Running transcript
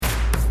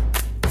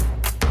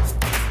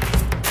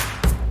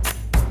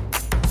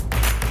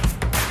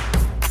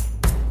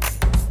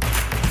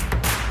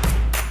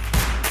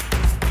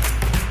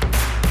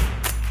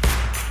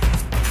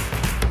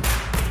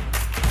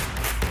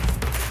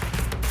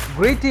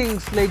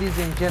Greetings, ladies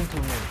and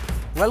gentlemen.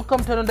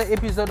 Welcome to another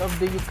episode of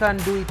the You Can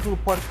Do It Too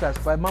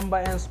podcast by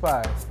Mamba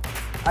Inspire.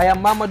 I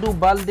am Mamadou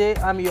Balde.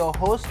 I'm your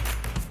host.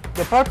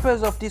 The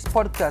purpose of this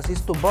podcast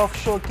is to both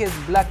showcase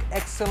black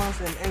excellence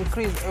and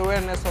increase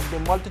awareness of the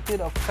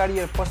multitude of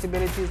career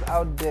possibilities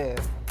out there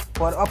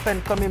for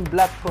up-and-coming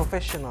black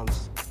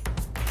professionals.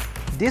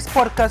 This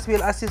podcast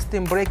will assist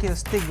in breaking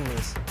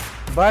stigmas,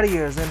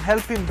 barriers, and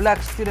helping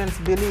black students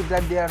believe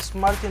that they are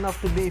smart enough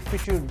to be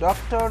future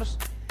doctors,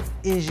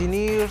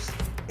 engineers,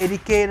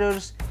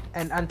 educators,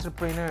 and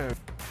entrepreneurs.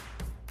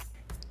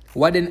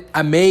 What an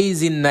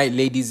amazing night,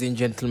 ladies and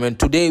gentlemen.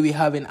 Today we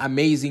have an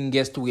amazing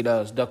guest with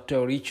us,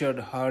 Dr. Richard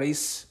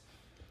Harris.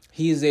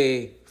 He is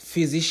a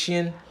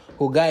physician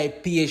who got a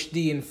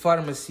PhD in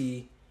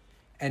pharmacy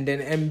and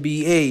an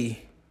MBA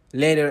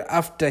later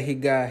after he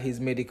got his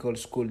medical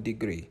school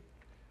degree.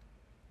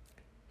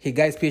 He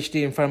got his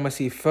PhD in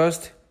pharmacy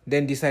first,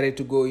 then decided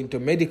to go into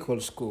medical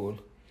school.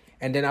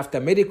 And then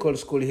after medical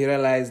school, he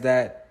realized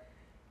that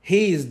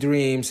his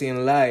dreams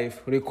in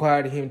life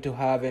required him to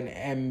have an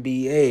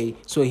MBA.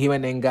 So he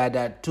went and got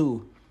that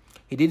too.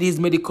 He did his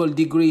medical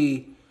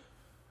degree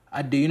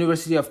at the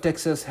University of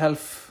Texas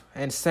Health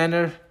and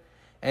Center,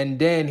 and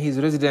then his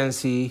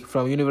residency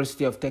from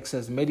University of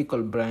Texas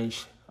Medical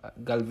Branch,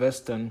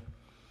 Galveston.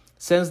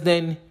 Since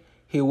then,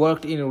 he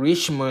worked in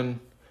Richmond,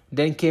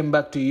 then came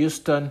back to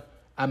Houston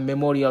and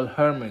Memorial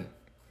Hermann.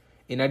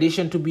 In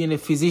addition to being a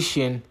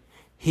physician,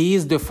 he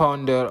is the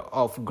founder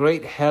of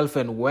Great Health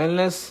and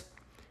Wellness,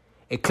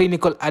 a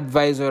clinical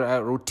advisor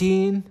at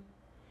Routine,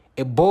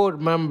 a board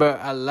member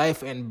at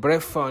Life and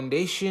Breath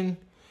Foundation,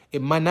 a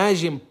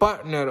managing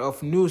partner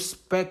of New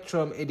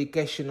Spectrum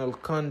Educational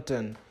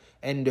Content,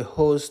 and the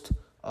host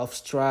of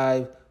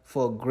Strive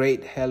for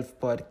Great Health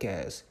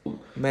podcast.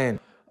 Man.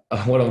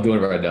 What I'm doing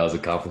right now is a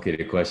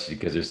complicated question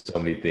because there's so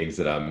many things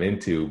that I'm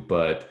into,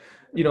 but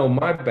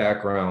my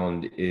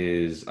background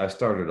is I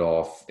started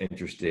off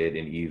interested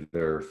in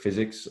either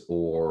physics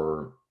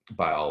or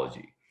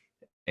biology.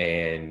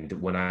 And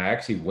when I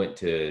actually went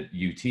to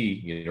UT,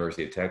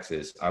 University of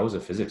Texas, I was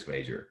a physics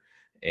major,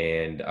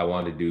 and I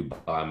wanted to do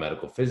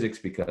biomedical physics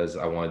because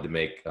I wanted to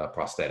make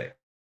prosthetics.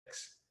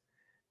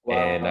 Wow.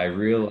 And I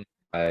realized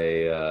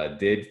I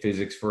did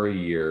physics for a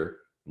year,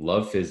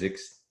 loved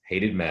physics,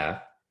 hated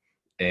math,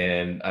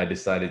 and I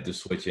decided to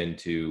switch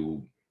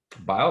into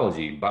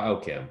biology,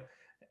 biochem,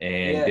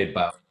 and did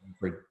biochem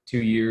for 2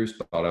 years.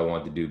 Thought I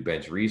wanted to do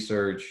bench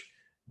research,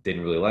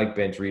 didn't really like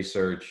bench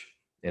research,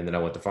 and then I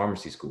went to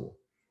pharmacy school.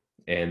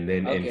 And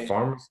then in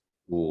pharmacy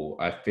school,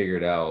 I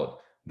figured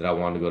out that I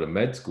wanted to go to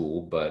med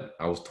school, but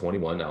I was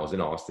 21. I was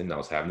in Austin. I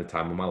was having the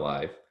time of my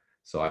life.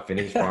 So I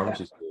finished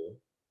pharmacy school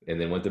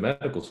and then went to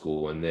medical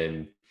school. And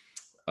then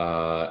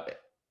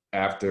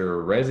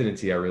after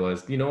residency, I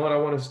realized, you know what, I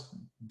want to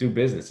do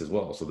business as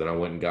well. So then I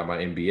went and got my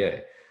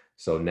MBA.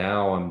 So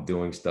now I'm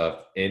doing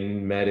stuff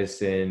in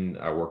medicine.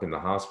 I work in the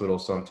hospital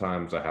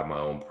sometimes. I have my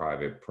own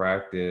private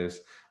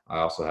practice. I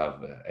also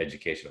have an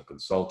educational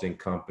consulting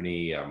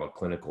company. I'm a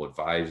clinical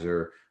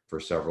advisor for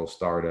several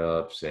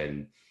startups,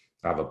 and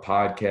I have a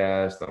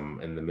podcast. I'm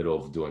in the middle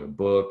of doing a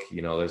book.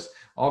 There's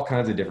all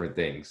kinds of different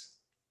things.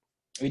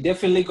 We're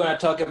definitely gonna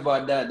talk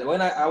about that.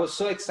 When I was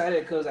so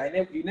excited because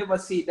you never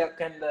see that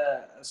kind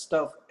of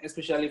stuff,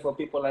 especially for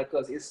people like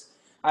us.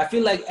 I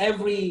feel like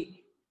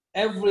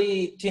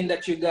everything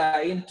that you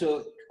got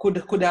into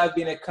could have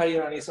been a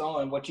career on its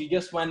own, but you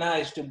just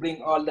managed to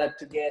bring all that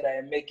together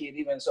and make it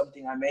even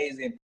something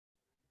amazing.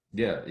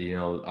 Yeah,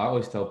 I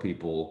always tell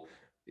people,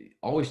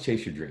 always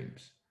chase your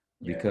dreams,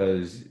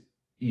 because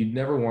you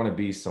never want to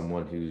be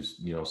someone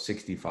who's,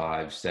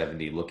 65,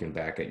 70, looking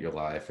back at your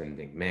life and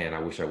think, man, I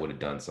wish I would have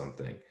done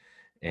something.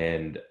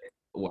 And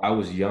when I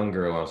was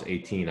younger, when I was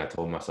 18, I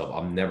told myself,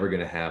 I'm never going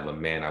to have a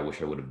man I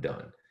wish I would have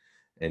done.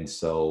 And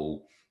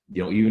so,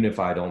 even if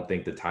I don't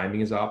think the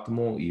timing is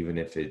optimal, even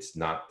if it's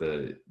not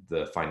the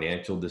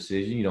financial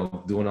decision,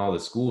 doing all the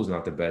school is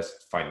not the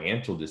best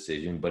financial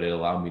decision, but it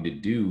allowed me to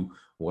do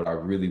what I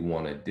really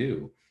want to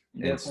do.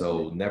 Definitely. And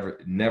so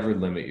never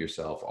limit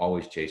yourself.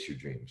 Always chase your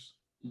dreams.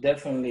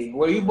 Definitely.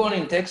 Were you born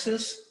in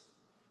Texas?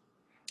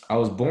 I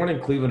was born in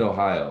Cleveland,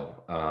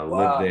 Ohio.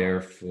 Lived there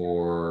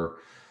for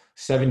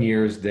 7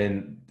 years.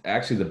 Then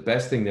actually the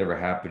best thing that ever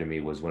happened to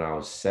me was when I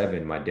was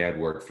 7, my dad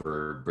worked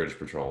for British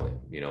Petroleum,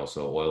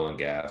 so oil and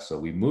gas. So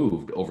we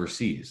moved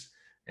overseas,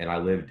 and I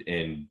lived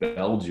in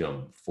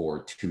Belgium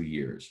for 2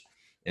 years.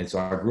 And so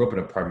I grew up in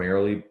a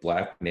primarily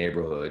Black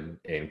neighborhood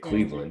in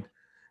Cleveland.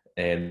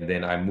 And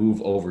then I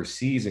move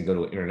overseas and go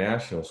to an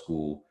international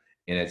school.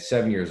 And at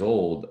 7 years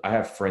old, I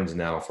have friends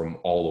now from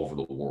all over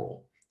the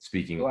world,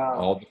 speaking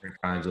all different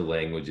kinds of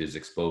languages,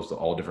 exposed to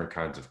all different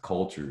kinds of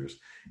cultures.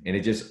 And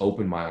it just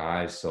opened my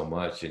eyes so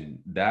much. And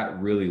that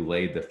really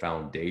laid the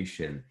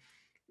foundation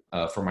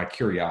for my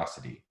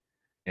curiosity.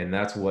 And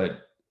that's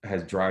what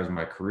drives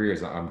my career,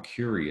 is I'm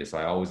curious.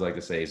 I always like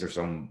to say, is there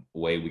some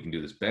way we can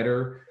do this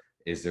better?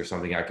 Is there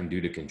something I can do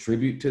to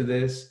contribute to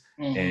this?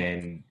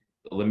 And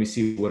let me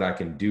see what I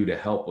can do to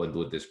help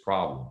with this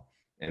problem.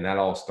 And that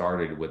all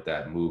started with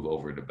that move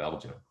over to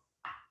Belgium.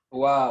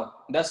 Wow,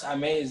 that's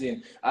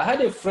amazing. I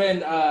had a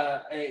friend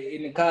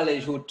in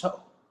college who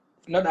taught,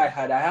 not I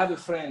had, I have a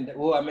friend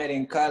who I met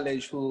in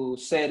college who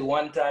said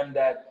one time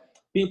that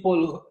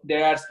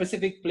there are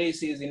specific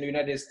places in the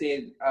United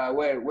States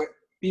where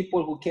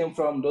people who came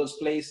from those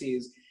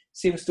places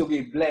seems to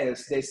be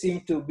blessed. They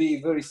seem to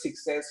be very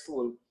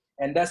successful.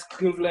 And that's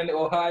Cleveland,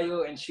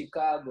 Ohio, and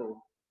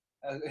Chicago.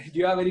 Do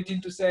you have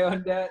anything to say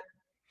on that?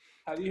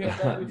 Have you heard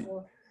that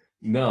before?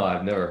 No,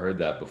 I've never heard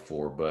that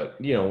before. But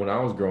when I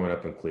was growing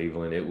up in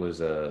Cleveland, it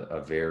was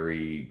a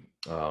very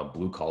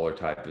blue collar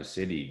type of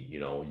city.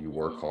 You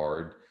work Mhm.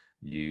 hard,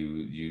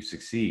 you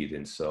succeed,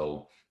 and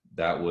so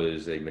that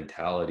was a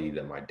mentality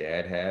that my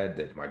dad had,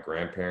 that my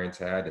grandparents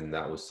had, and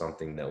that was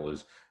something that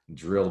was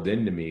drilled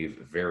into me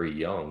very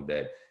young.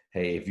 That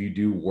hey, if you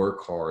do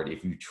work hard,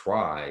 if you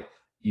try,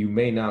 you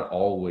may not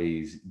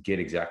always get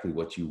exactly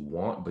what you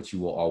want, but you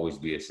will always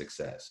be a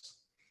success.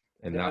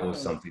 And that was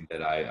Definitely. something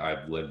that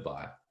I've lived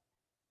by.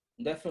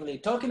 Definitely.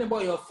 Talking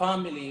about your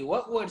family,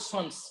 what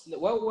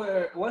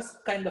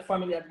kind of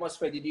family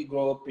atmosphere did you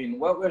grow up in?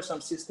 What were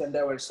some systems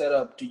that were set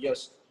up to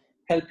just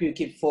help you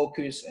keep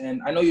focus?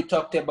 And I know you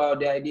talked about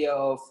the idea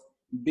of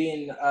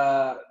being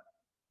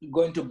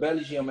going to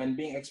Belgium and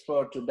being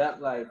exposed to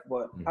that life,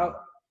 but Mhm.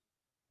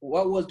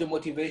 what was the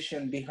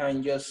motivation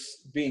behind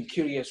just being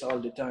curious all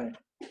the time?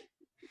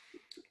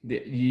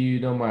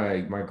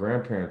 My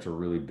grandparents were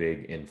really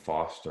big in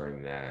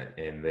fostering that,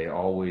 and they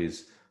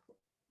always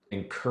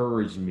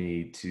encouraged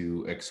me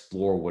to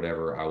explore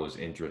whatever I was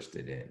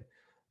interested in.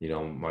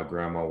 My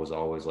grandma was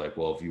always like,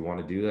 "Well, if you want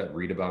to do that,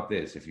 read about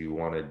this. If you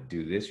want to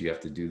do this, you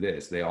have to do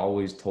this." They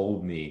always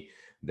told me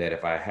that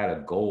if I had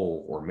a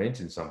goal or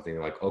mentioned something,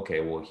 like, "Okay,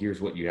 well,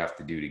 here's what you have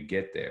to do to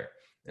get there."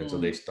 And so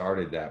they Mm,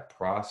 started that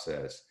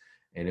process.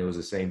 And it was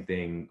the same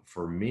thing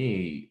for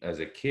me as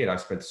a kid. I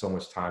spent so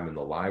much time in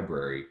the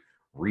library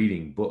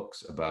reading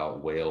books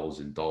about whales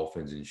and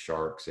dolphins and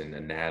sharks and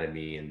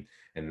anatomy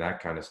and that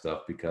kind of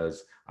stuff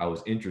because I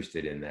was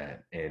interested in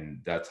that.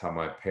 And that's how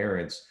my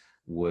parents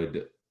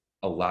would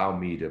allow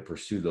me to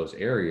pursue those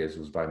areas,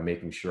 was by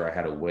making sure I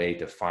had a way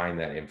to find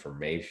that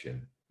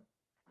information.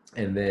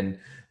 And then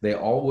they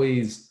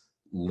always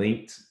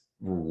linked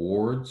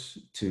rewards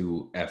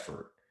to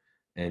effort.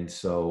 And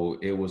so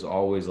it was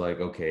always like,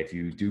 okay, if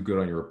you do good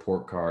on your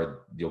report card,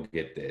 you'll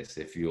get this.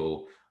 If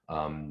you'll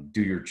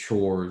do your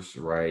chores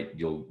right,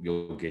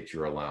 you'll get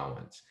your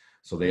allowance.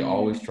 So they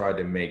always mm. tried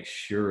to make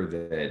sure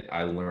that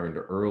I learned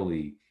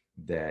early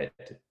that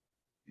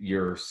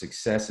your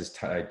success is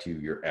tied to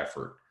your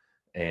effort.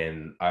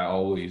 And I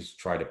always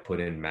try to put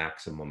in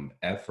maximum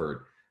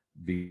effort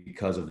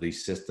because of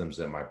these systems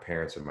that my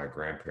parents and my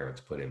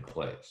grandparents put in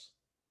place.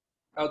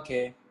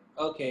 Okay,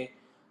 okay.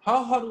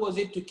 How hard was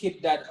it to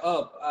keep that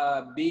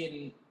up,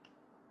 being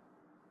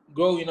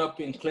growing up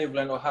in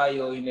Cleveland,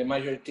 Ohio, in a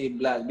majority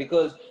black?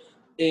 Because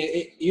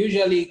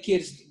usually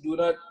kids do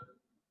not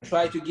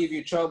try to give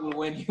you trouble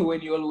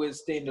when you always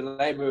stay in the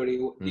library.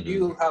 Did you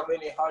Mhm. have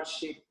any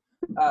hardship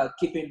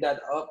keeping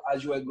that up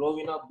as you were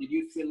growing up? Did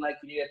you feel like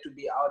you needed to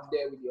be out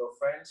there with your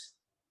friends?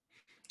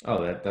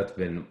 Oh, that's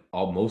been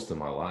all most of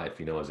my life.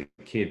 As a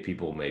kid,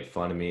 people made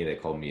fun of me. They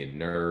called me a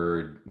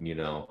nerd.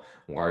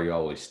 Why are you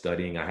always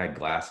studying? I had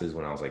glasses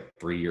when I was like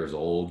 3 years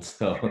old,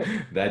 so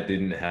that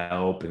didn't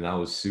help. And I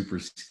was super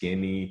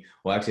skinny.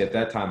 Well, actually, at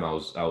that time, I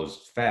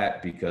was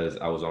fat because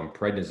I was on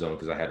prednisone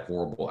because I had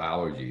horrible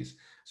allergies.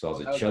 So I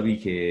was a chubby Okay.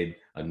 kid,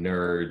 a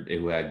nerd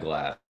who had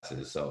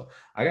glasses. So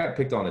I got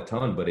picked on a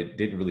ton, but it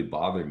didn't really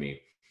bother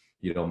me.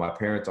 My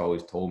parents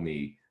always told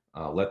me,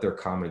 let their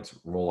comments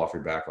roll off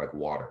your back like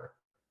water.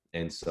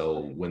 And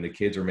so when the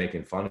kids were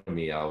making fun of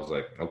me, I was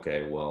like,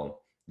 okay,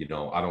 well,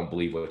 I don't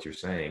believe what you're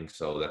saying,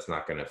 so that's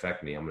not going to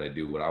affect me. I'm going to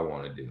do what I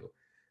want to do.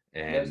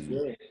 That's And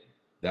good.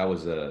 that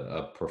was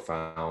a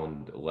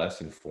profound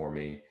lesson for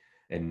me.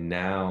 And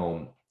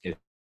now it's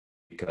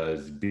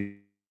because being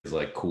is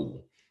like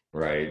cool,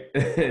 right?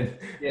 and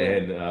Yeah,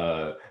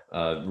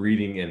 and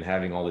reading and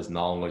having all this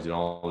knowledge and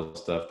all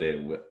this stuff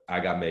that I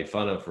got made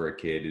fun of for a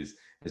kid is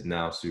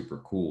now super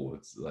cool.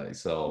 It's like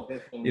so,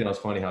 definitely. it's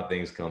funny how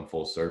things come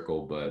full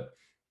circle, but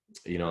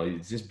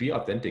it's just be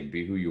authentic,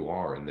 be who you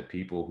are, and the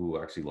people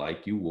who actually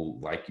like you will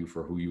like you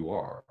for who you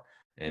are.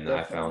 And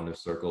I Definitely. found a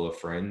circle of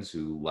friends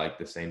who liked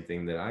the same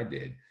thing that I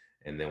did.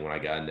 And then when I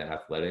got into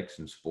athletics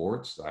and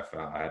sports, I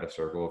had a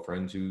circle of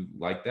friends who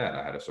liked that.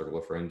 I had a circle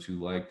of friends who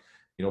liked,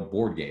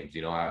 board games.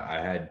 I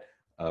had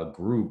a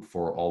group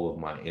for all of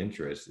my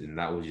interests, and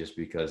that was just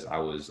because I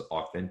was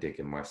authentic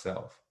in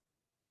myself.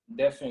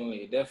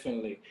 Definitely,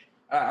 definitely.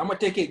 I'm gonna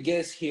take a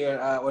guess here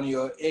on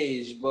your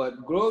age,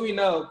 but growing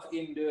up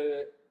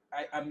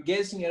I'm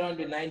guessing around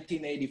the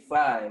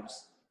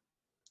 1985s,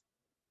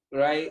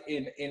 right?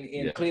 In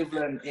Yeah.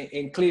 Cleveland,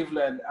 in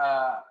Cleveland.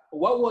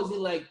 What was it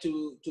like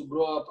to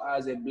grow up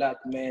as a black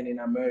man in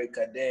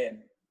America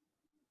then?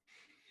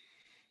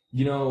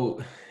 You know,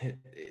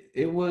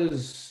 it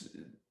was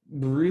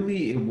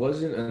really, it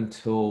wasn't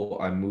until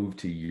I moved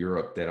to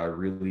Europe that I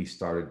really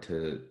started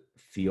to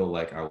feel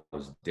like I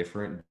was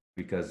different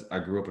because I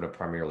grew up in a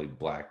primarily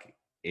black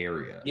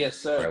area, Yes,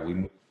 sir.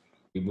 right?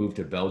 we moved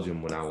to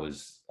Belgium when I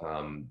was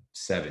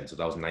 7, so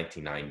that was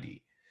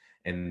 1990,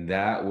 and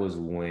that was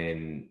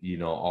when, you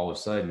know, all of a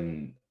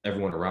sudden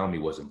everyone around me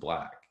wasn't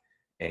black,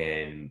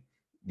 and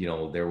you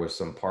know, there were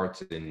some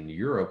parts in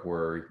Europe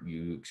where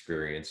you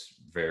experience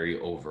very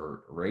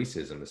overt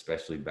racism,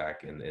 especially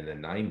back in the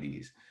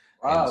 90s.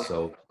 And Wow.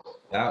 so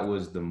that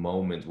was the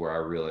moment where I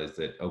realized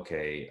that,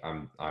 okay,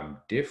 I'm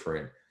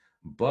different,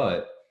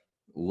 but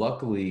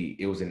luckily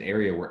it was an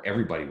area where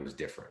everybody was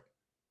different,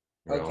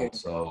 you know. Okay.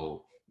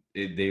 So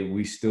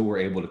we still were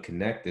able to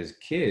connect as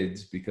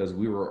kids because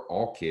we were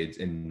all kids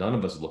and none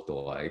of us looked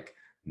alike.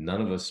 None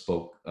of us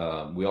spoke,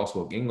 we all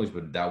spoke English,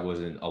 but that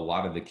wasn't a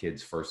lot of the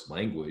kids' first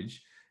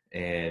language.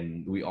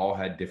 And we all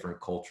had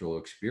different cultural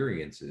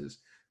experiences.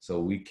 So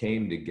we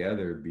came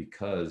together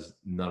because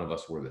none of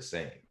us were the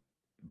same,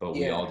 but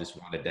we Yeah. all just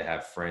wanted to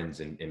have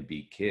friends and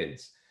be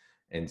kids.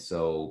 And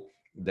so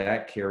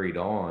that carried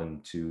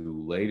on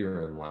to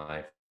later in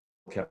life,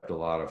 kept a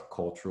lot of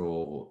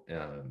cultural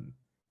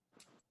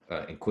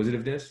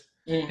inquisitiveness,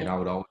 and I Hmm.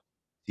 would always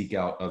seek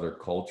out other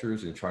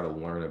cultures and try to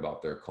learn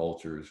about their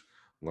cultures,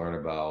 learn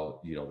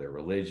about, you know, their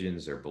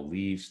religions, their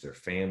beliefs, their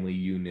family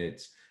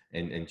units,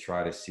 and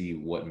try to see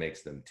what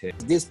makes them tick.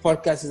 This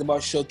podcast is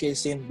about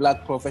showcasing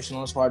Black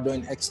professionals who are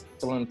doing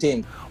excellent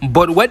things.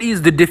 But what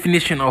is the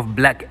definition of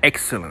Black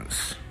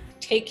excellence?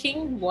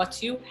 Taking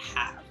what you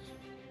have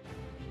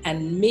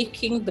and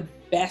making the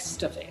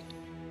best of it.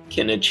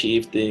 Can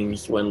achieve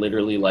things when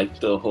literally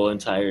like the whole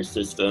entire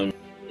system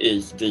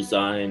is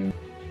designed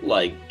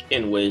like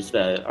in ways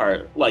that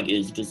are like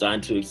is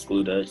designed to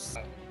exclude us.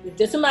 It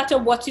doesn't matter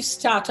what you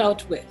start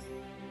out with,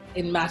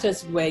 it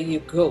matters where you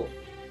go.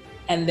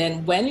 And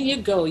then when you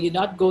go, you're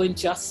not going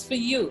just for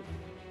you,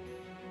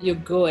 you're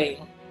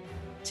going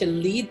to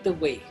lead the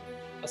way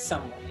for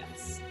someone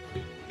else.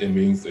 It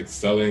means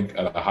excelling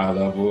at a high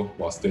level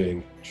while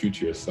staying true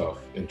to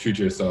yourself and true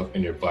to yourself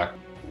in your Black.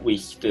 We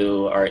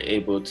still are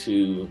able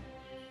to,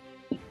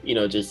 you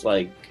know, just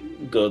like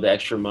go the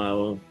extra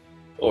mile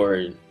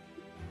or,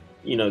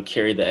 you know,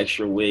 carry the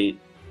extra weight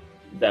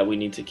that we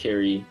need to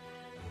carry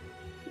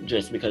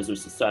just because of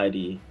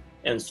society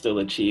and still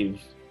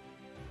achieve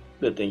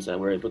the things that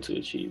we're able to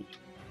achieve.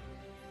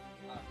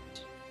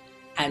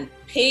 And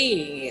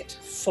paying it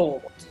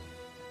forward.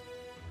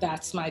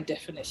 That's my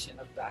definition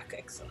of Black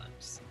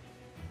excellence.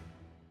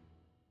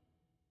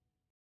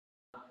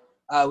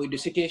 With the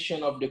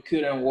situation of the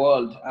current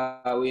world,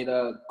 with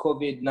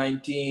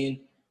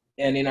COVID-19,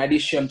 and in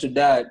addition to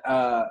that,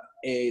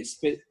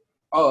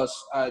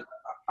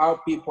 our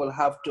people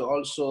have to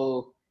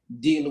also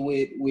deal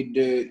with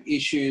the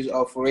issues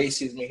of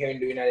racism here in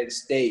the United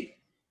States.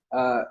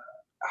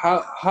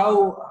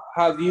 How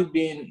have you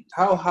been?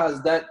 How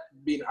has that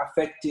been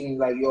affecting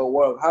like your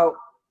work?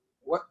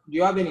 What do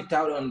you have any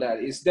thought on that?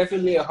 It's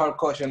definitely a hard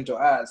question to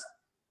ask.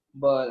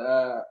 But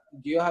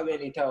do you have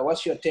any thought?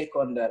 What's your take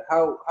on that?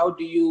 How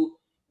do you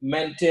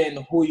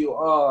maintain who you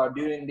are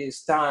during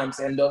these times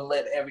and don't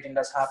let everything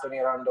that's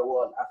happening around the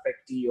world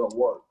affect your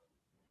work?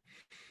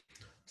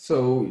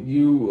 So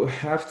you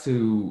have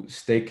to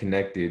stay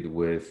connected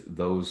with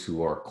those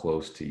who are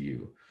close to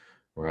you,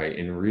 right?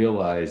 And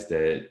realize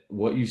that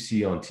what you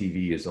see on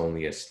TV is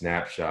only a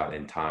snapshot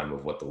in time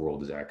of what the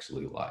world is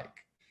actually like.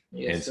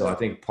 Yes, and so I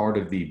think part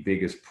of the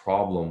biggest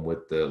problem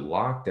with the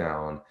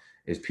lockdown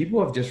is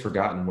people have just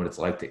forgotten what it's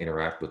like to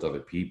interact with other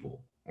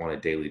people on a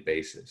daily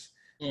basis.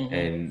 Mm-hmm.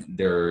 And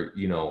they're,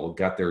 you know,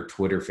 got their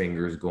Twitter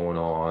fingers going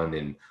on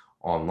and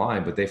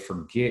online, but they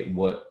forget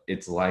what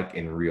it's like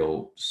in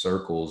real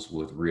circles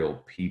with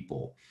real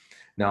people.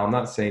 Now, I'm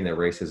not saying that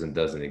racism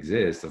doesn't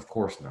exist. Of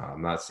course not.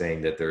 I'm not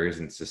saying that there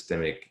isn't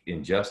systemic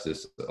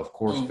injustice. Of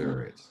course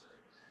there is,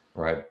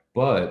 right?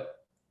 But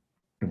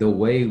the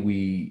way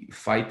we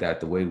fight that,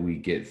 the way we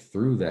get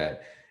through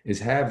that is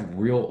have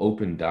real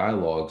open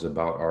dialogues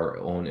about our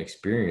own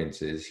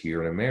experiences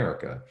here in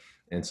America.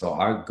 And so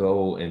I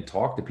go and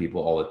talk to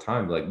people all the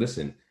time, like,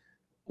 listen,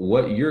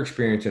 what your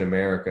experience in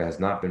America has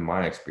not been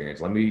my experience.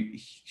 Let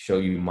me show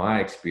you my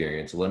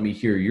experience. Let me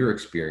hear your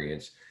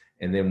experience.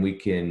 And then we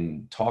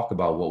can talk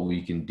about what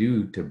we can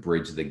do to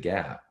bridge the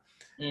gap.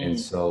 And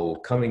so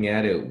coming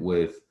at it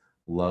with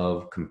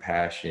love,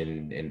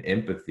 compassion, and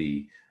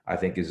empathy, I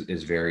think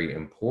is very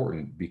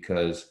important,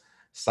 because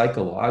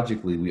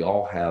psychologically we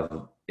all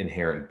have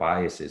inherent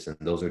biases, and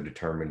those are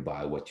determined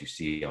by what you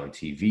see on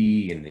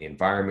TV and the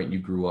environment you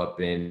grew up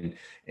in.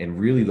 And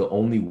really the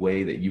only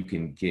way that you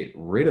can get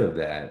rid of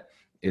that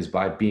is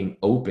by being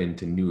open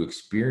to new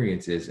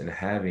experiences and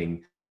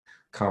having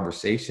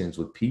conversations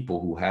with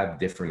people who have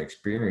different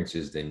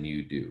experiences than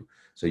you do,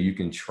 so you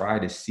can try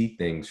to see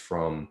things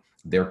from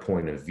their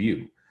point of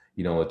view.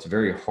 You know, it's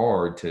very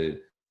hard to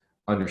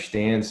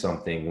understand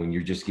something when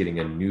you're just getting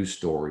a news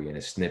story and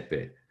a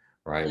snippet,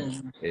 right?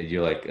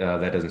 You're like,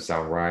 that doesn't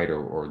sound right,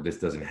 or this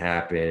doesn't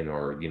happen,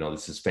 or, you know,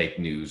 this is fake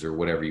news, or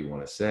whatever you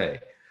want to say.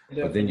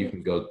 Definitely. But then you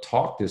can go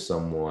talk to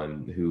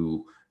someone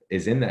who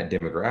is in that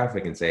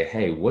demographic and say,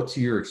 hey, what's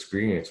your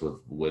experience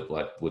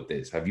with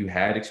this? Have you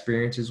had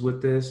experiences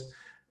with this?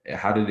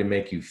 How did it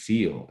make you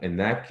feel? And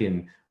that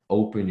can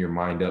open your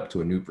mind up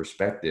to a new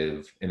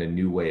perspective and a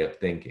new way of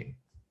thinking.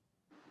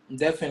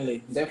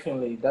 Definitely,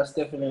 definitely. That's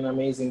definitely an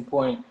amazing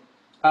point.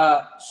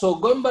 So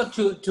going back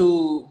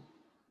to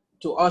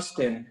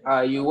Austin,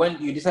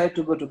 you decided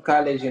to go to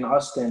college in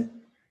Austin.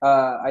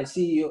 I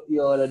see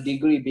your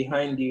degree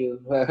behind you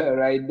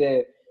right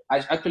there.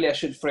 I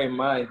should frame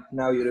mine.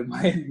 Now you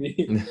remind me.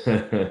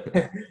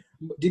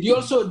 Did you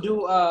also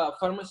do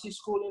pharmacy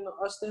school in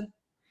Austin?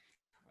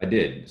 I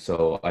did.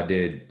 So I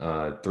did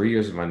 3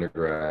 years of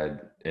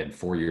undergrad and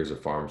 4 years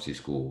of pharmacy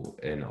school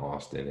in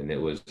Austin, and it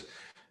was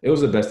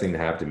the best thing to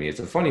happen to me. It's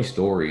a funny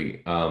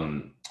story.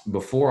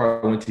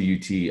 Before I went to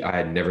UT, I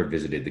had never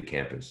visited the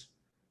campus.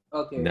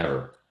 Okay.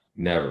 Never.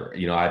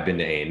 You know, I've been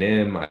to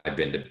A&M, I've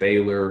been to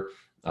Baylor,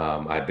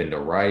 I've been to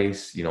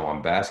Rice, you know,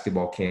 on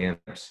basketball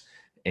camps.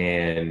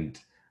 And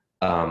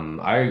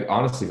I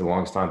honestly, for the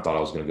longest time, thought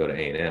I was going to go to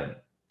A&M.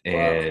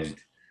 And wow.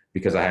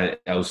 Because I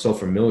was so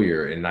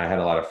familiar and I had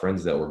a lot of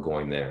friends that were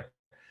going there.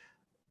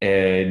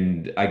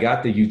 And I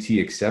got the UT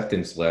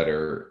acceptance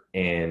letter,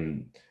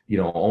 and, you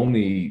know,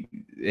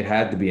 it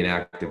had to be an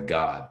act of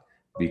God,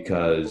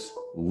 because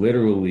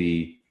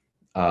literally,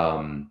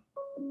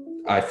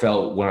 I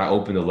felt when I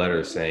opened the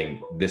letter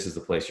saying, this is the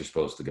place you're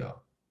supposed to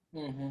go.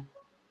 Mm-hmm.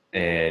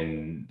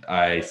 And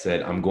I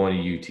said, I'm going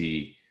to UT.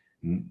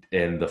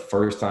 And the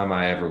first time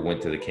I ever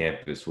went to the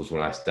campus was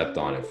when I stepped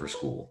on it for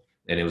school.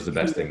 And it was the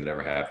best thing that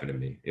ever happened to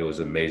me. It was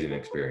an amazing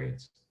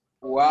experience.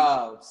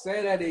 Wow.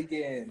 Say that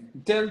again.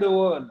 Tell the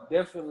world.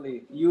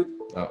 Definitely.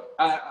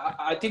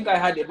 I think I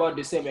had about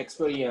the same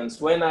experience.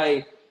 When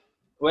I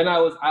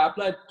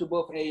applied to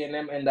both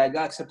A&M and I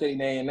got accepted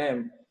in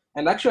A&M.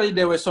 And actually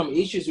there were some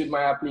issues with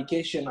my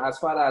application as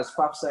far as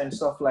FAFSA and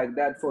stuff like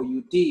that for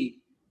UT.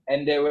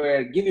 And they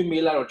were giving me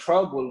a lot of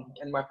trouble.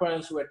 And my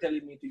parents were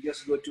telling me to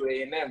just go to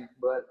A&M.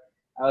 But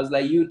I was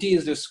like, UT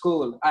is the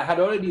school. I had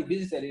already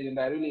visited it and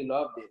I really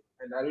loved it.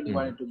 And I really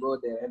wanted to go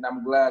there. And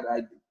I'm glad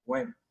I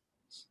went.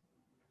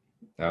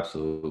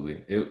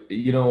 Absolutely.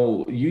 You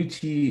know,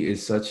 UT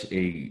is such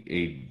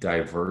a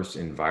diverse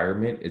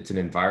environment. It's an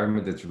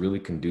environment that's really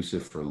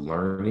conducive for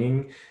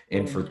learning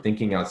and for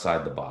thinking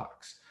outside the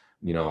box.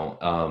 You know,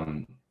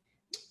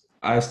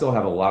 I still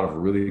have a lot of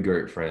really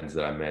great friends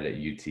that I met at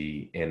UT,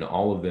 and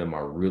all of them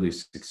are really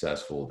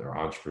successful. They're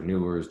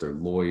entrepreneurs, they're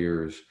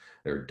lawyers,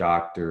 they're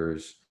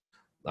doctors,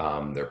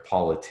 they're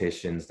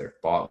politicians, they're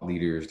thought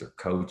leaders, they're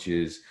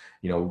coaches,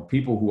 you know,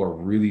 people who are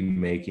really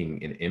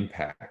making an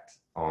impact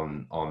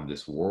on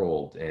this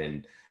world.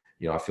 And,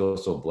 you know, I feel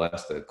so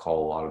blessed to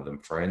call a lot of them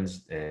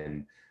friends.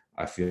 And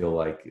I feel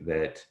like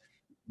that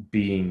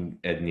being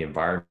in the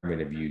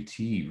environment of UT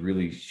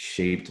really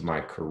shaped my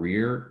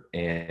career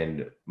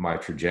and my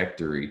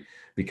trajectory,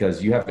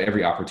 because you have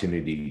every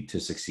opportunity to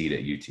succeed at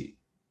UT,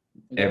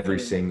 every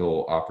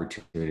single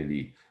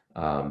opportunity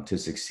to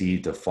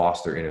succeed, to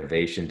foster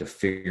innovation, to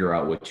figure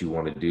out what you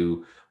want to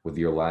do with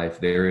your life.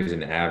 There is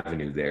an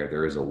avenue there.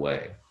 There is a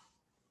way.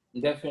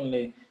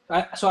 Definitely.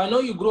 So I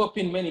know you grew up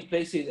in many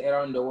places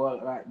around the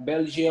world, right?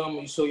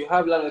 Belgium. So you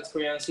have a lot of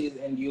experiences,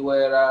 and you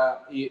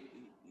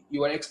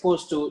were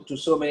exposed to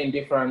so many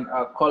different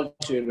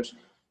cultures.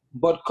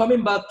 But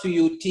coming back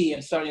to UT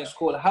and starting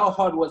school, how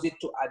hard was it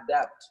to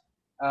adapt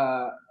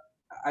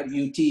at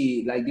UT?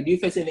 Like, did you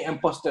face any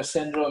imposter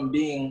syndrome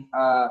being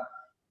a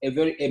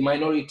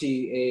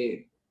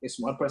minority, a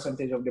small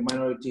percentage of the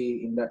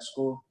minority in that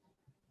school?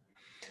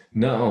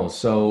 No.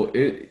 So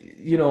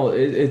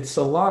it's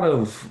a lot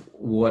of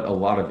what a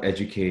lot of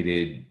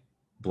educated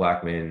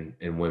Black men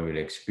and women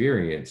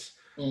experience.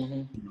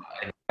 Mm-hmm.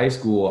 In high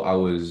school, I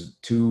was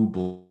too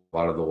black for a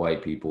lot of the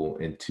white people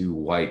and too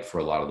white for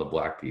a lot of the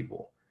Black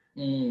people.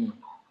 It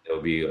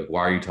would be like,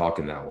 why are you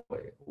talking that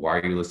way? Why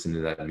are you listening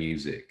to that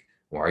music?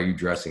 Why are you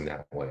dressing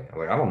that way? I'm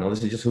like, I don't know.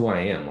 This is just who I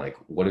am. Like,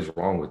 what is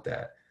wrong with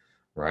that?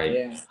 Right?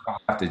 Yeah. I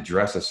don't have to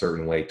dress a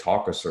certain way,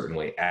 talk a certain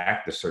way,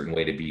 act a certain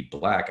way to be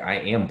Black. I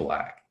am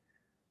Black.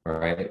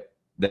 Right?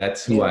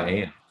 That's who I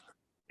am.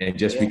 And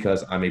just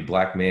because I'm a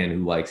Black man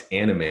who likes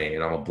anime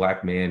and I'm a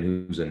Black man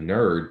who's a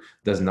nerd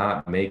does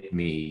not make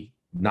me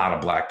not a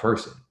Black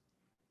person.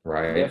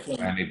 Right?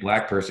 Definitely. I'm a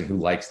Black person who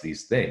likes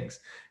these things.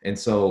 And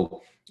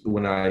so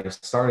when I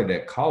started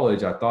at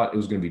college, I thought it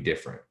was going to be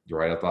different.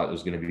 Right? I thought it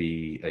was going to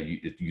be a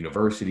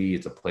university.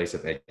 It's a place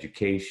of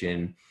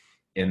education.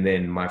 And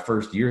then my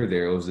first year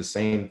there, it was the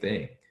same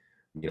thing.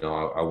 You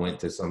know, I went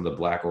to some of the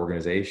Black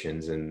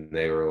organizations and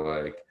they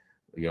were like,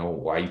 you know,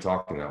 why are you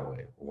talking that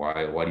way?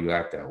 Why do you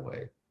act that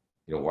way?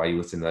 You know, why do you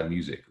listen to that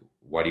music?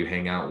 Why do you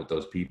hang out with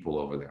those people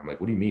over there? I'm like,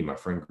 what do you mean? My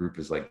friend group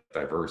is like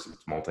diverse.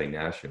 It's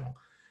multinational.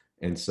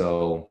 And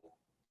so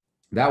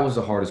that was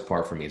the hardest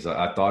part for me. Is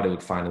I thought it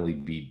would finally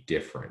be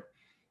different.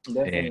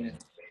 Definitely.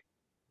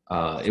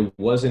 And it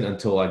wasn't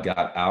until I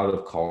got out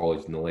of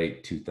college in the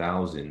late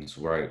 2000s,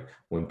 right,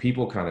 when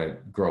people kind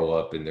of grow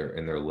up in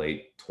their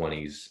late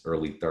 20s,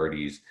 early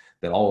 30s,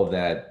 that all of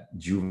that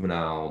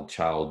juvenile,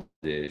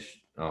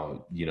 childish,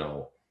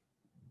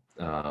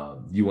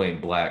 you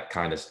ain't black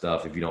kind of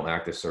stuff if you don't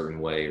act a certain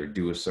way or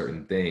do a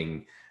certain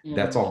thing.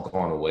 That's all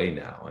gone away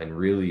now. And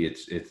really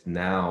it's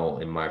now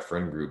in my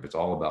friend group, it's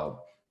all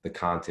about the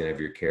content of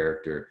your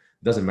character.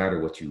 Doesn't matter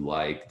what you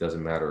like,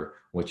 doesn't matter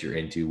what you're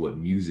into, what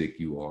music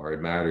you are.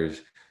 It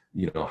matters,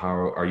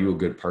 how are you a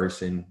good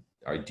person?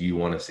 Or do you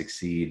want to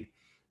succeed?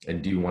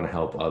 And do you want to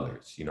help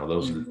others?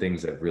 Those are the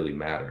things that really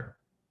matter.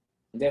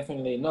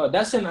 Definitely. No,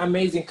 that's an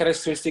amazing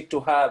characteristic to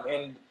have.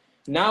 And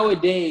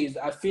nowadays,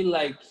 I feel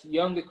like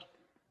younger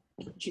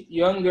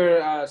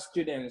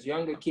students,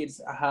 younger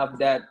kids have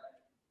that,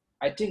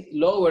 I think,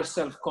 lower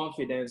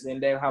self-confidence,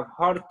 and they have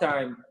hard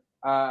time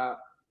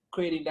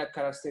creating that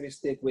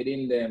characteristic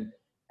within them.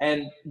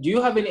 And do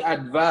you have any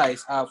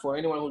advice for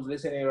anyone who's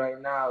listening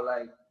right now,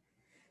 like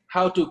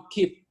how to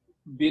keep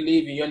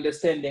believing,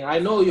 understanding? I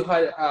know you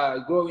had,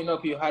 growing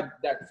up, you had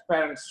that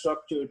parent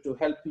structure to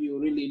help you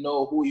really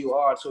know who you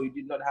are, so you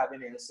did not have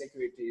any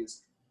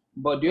insecurities.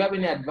 But do you have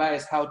any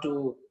advice how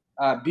to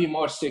be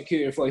more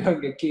secure for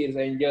younger kids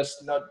and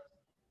just not,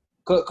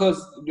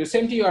 because the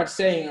same thing you are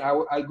saying,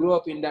 I grew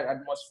up in that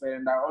atmosphere,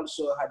 and I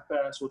also had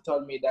parents who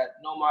told me that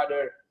no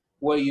matter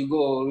where you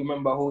go,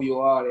 remember who you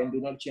are and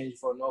do not change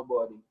for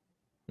nobody.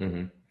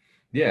 Mm-hmm.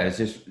 Yeah, it's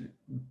just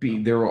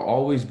there will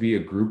always be a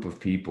group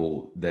of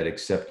people that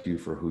accept you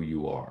for who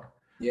you are.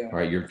 Yeah.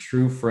 Right. Your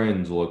true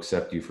friends will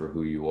accept you for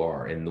who you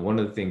are. And one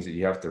of the things that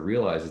you have to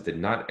realize is that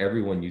not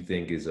everyone you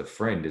think is a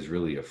friend is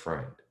really a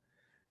friend.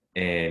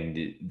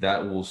 And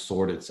that will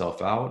sort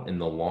itself out in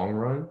the long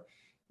run,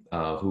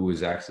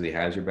 who actually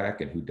has your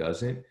back and who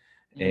doesn't.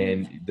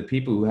 And the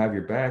people who have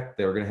your back,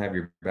 they're going to have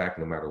your back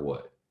no matter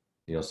what.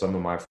 Some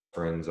of my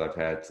friends I've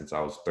had since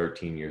I was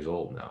 13 years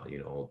old now,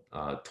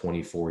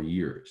 24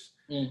 years.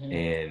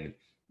 And,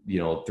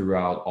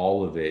 throughout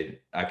all of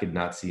it, I could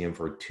not see him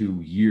for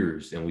 2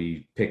 years, and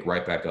we pick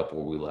right back up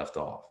where we left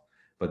off.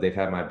 But they've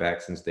had my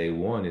back since day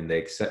one, and they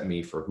accept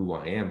me for who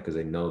I am because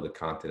they know the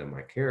content of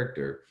my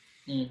character.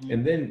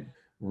 And then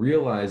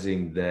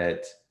realizing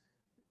that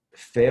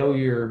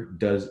failure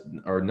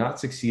or not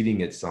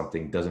succeeding at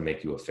something doesn't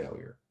make you a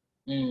failure.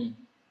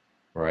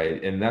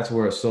 Right. And that's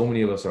where so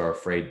many of us are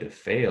afraid to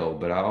fail.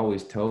 But I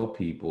always tell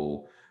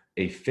people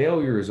a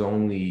failure is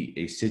only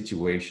a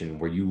situation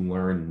where you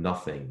learn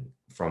nothing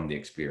from the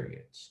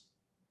experience.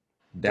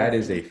 That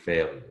is a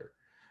failure.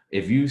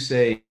 If you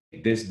say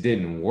this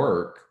didn't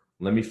work,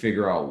 let me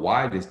figure out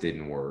why this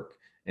didn't work.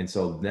 And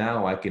so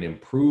now I can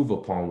improve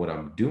upon what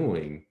I'm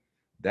doing.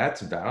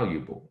 That's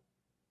valuable.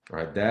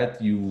 Right?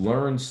 That you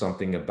learn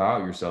something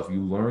about yourself.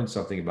 You learn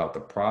something about the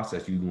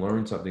process. You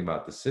learn something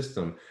about the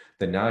system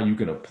that now you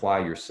can apply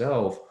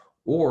yourself,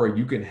 or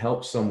you can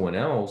help someone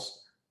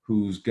else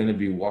who's going to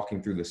be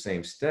walking through the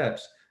same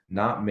steps,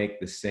 not make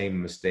the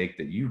same mistake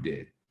that you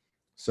did.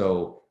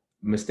 So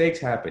mistakes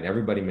happen.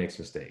 Everybody makes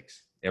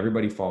mistakes.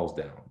 Everybody falls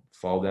down.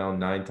 Fall down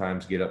 9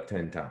 times, get up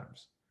 10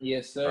 times.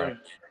 Yes, sir. Right?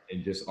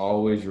 And just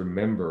always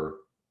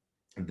remember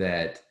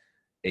that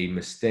a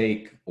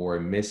mistake or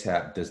a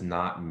mishap does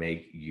not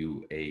make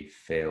you a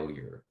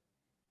failure.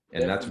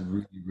 And that's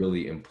really,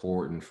 really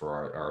important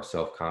for our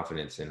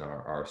self-confidence and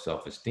our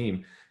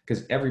self-esteem,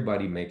 because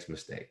everybody makes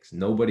mistakes.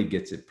 Nobody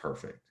gets it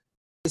perfect.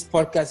 This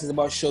podcast is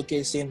about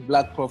showcasing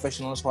Black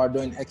professionals who are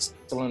doing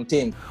excellent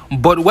things.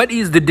 But what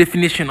is the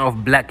definition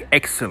of Black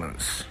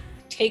excellence?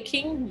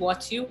 Taking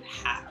what you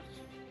have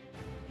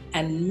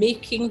and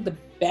making the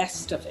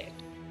best of it.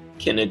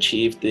 Can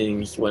achieve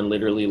things when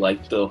literally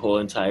like the whole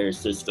entire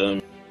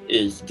system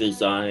is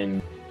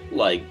designed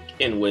like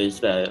in ways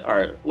that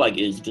are like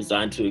is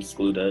designed to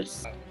exclude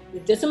us.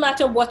 It doesn't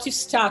matter what you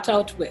start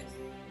out with.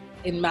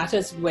 It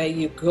matters where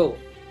you go.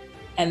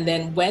 And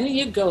then when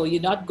you go,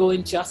 you're not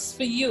going just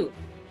for you.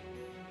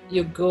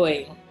 You're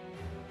going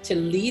to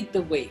lead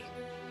the way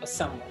for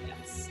someone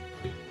else.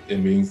 It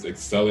means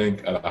excelling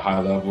at a high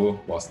level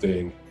while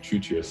staying true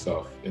to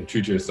yourself, and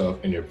true to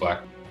yourself in your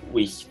Black.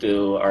 We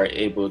still are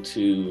able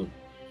to,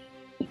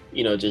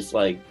 just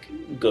like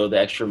go the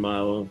extra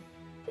mile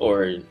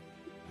or,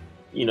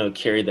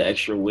 carry the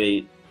extra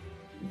weight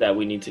that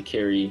we need to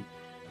carry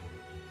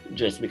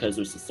just because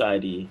of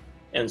society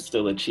and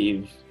still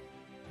achieve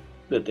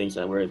the things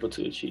that we're able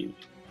to achieve.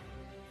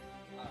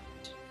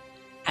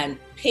 And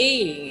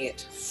paying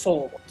it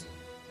forward.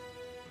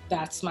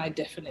 That's my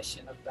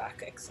definition of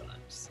Black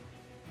excellence.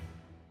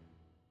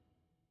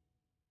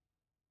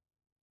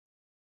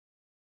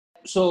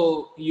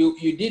 So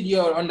you did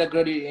your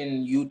undergraduate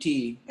in UT,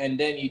 and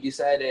then you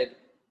decided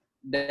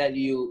that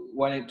you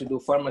wanted to do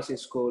pharmacy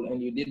school,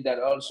 and you did that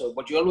also,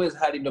 but you always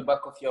had in the back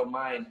of your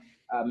mind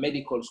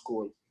medical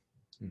school.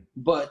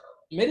 But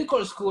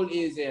medical school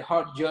is a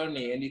hard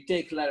journey, and it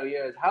takes a lot of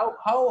years. How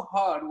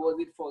hard was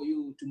it for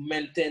you to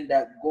maintain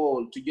that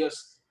goal, to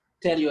just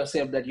tell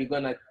yourself that you're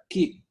gonna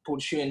keep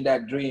pursuing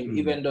that dream,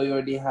 even though you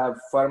already have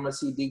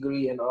pharmacy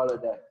degree and all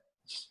of that?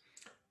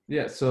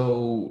 Yeah,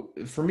 so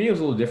for me, it was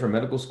a little different.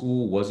 Medical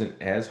school wasn't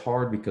as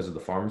hard because of the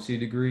pharmacy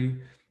degree.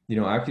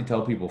 I actually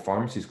tell people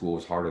pharmacy school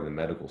was harder than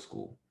medical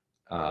school.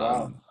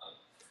 Wow.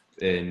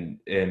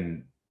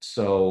 And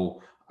so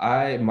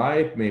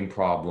My main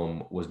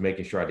problem was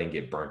making sure I didn't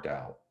get burnt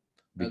out,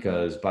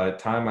 because by the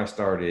time I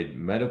started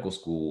medical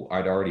school,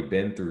 I'd already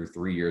been through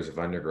 3 years of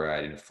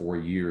undergrad and 4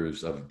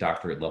 years of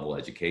doctorate level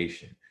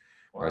education.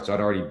 Wow. Right. So I'd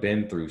already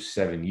been through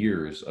 7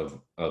 years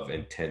of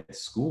intense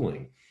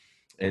schooling.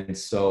 And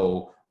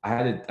so I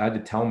had to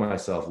tell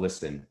myself,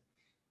 listen,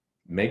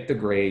 make the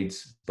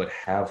grades, but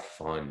have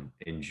fun,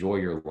 enjoy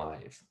your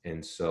life.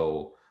 And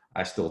so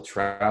I still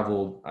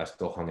traveled, I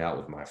still hung out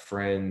with my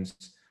friends,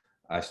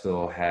 I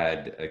still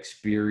had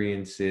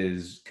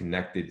experiences,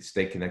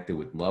 stay connected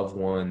with loved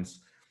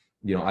ones.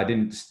 You know, I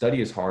didn't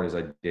study as hard as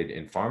I did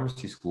in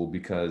pharmacy school,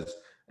 because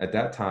at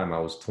that time I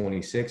was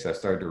 26. I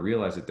started to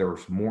realize that there were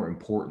more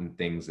important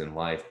things in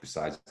life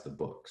besides the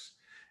books,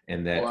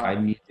 and that I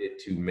needed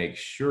to make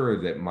sure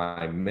that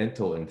my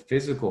mental and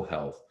physical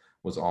health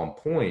was on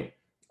point.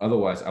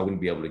 Otherwise, I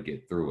wouldn't be able to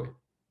get through it.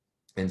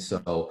 And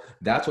so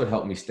that's what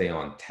helped me stay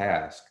on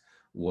task,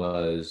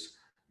 was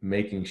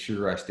making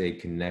sure I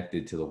stayed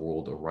connected to the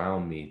world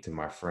around me, to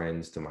my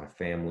friends, to my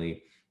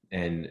family,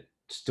 and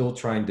still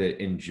trying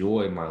to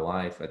enjoy my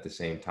life at the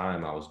same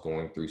time I was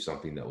going through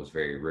something that was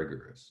very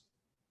rigorous.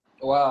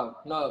 Wow,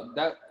 no,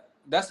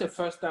 that's the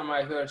first time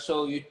I heard.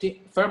 So you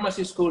think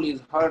pharmacy school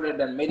is harder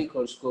than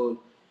medical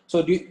school?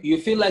 So do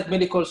you feel like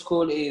medical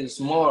school is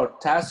more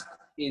task?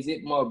 Is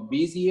it more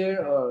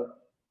busier, or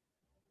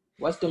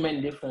what's the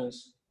main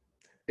difference?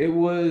 It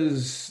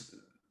was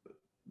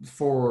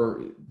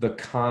for the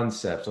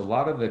concepts. A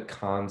lot of the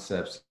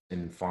concepts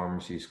in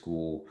pharmacy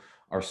school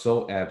are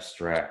so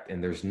abstract,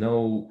 and there's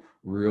no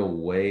real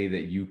way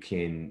that you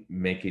can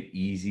make it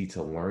easy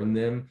to learn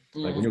them.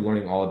 Like when you're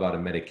learning all about a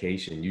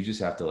medication, you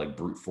just have to like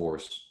brute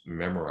force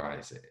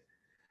memorize it.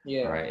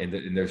 Yeah. Right.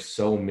 And there's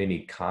so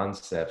many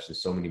concepts and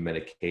so many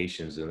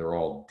medications, and they're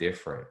all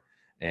different.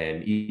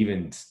 And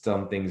even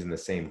some things in the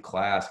same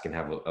class can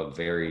have a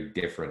very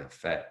different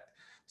effect.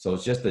 So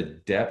it's just the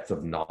depth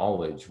of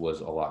knowledge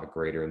was a lot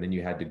greater. And then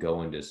you had to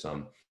go into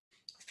some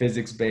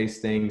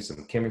physics-based things,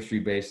 some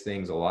chemistry-based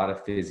things, a lot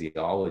of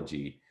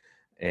physiology.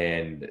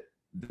 And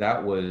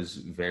that was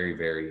very,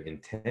 very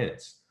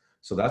intense.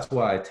 So that's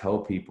why I tell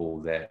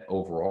people that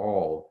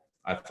overall,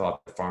 I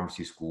thought the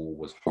pharmacy school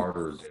was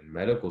harder than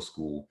medical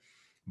school,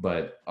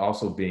 but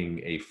also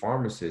being a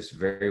pharmacist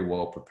very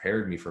well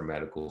prepared me for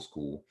medical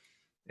school.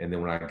 And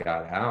then when I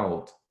got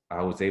out,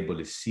 I was able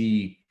to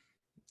see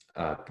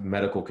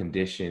medical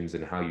conditions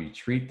and how you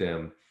treat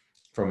them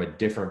from a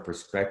different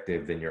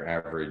perspective than your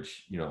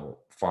average,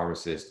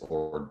 pharmacist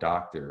or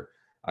doctor.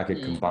 I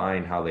could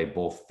combine how they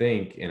both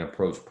think and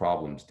approach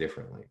problems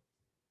differently.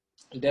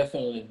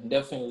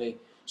 Definitely.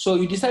 So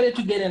you decided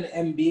to get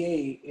an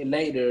MBA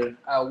later.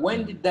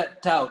 When did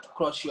that thought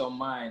cross your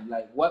mind?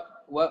 Like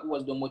what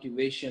was the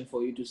motivation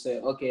for you to say,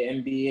 okay,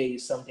 MBA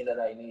is something that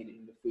I need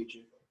in the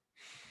future?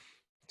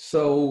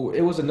 So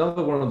it was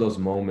another one of those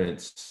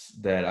moments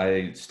that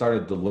I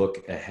started to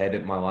look ahead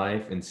at my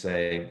life and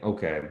say,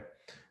 okay,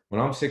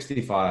 when I'm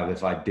 65,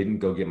 if I didn't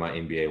go get my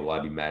MBA, will I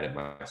be mad at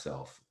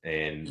myself?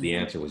 And the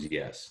answer was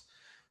yes.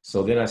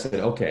 So then I said,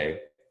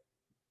 okay,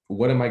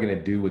 what am I going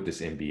to do with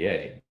this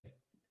MBA?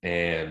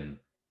 And,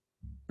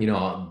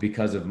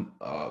 because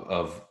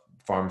of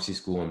pharmacy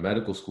school and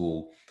medical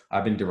school,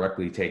 I've been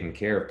directly taking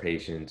care of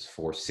patients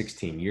for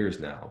 16 years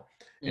now.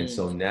 And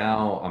so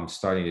now I'm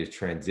starting to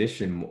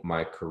transition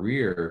my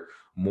career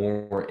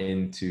more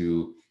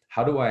into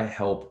how do I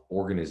help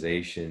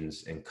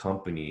organizations and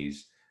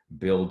companies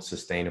build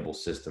sustainable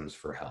systems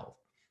for health?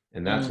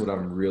 And that's what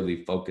I'm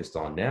really focused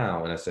on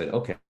now. And I said,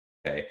 okay,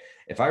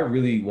 if I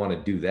really want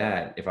to do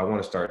that, if I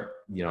want to start,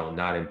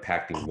 not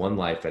impacting one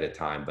life at a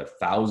time, but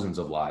thousands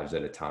of lives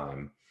at a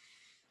time,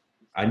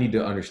 I need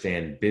to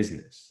understand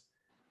business.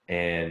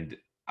 And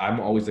I'm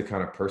always the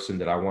kind of person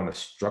that I want to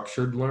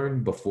structured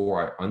learn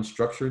before I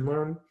unstructured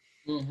learn.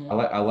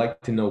 I like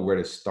to know where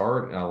to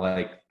start, and I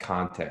like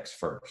context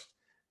first.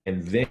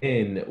 And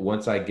then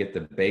once I get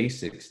the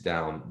basics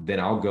down, then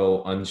I'll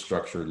go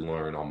unstructured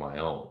learn on my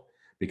own,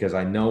 because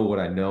I know what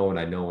I know and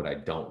I know what I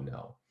don't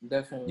know.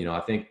 Definitely.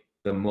 I think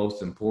the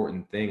most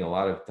important thing a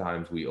lot of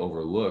times we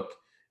overlook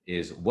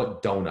is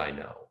what don't I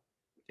know?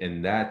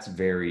 And that's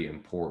very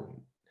important.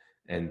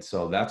 And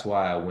so that's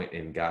why I went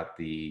and got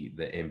the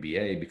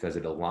MBA, because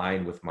it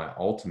aligned with my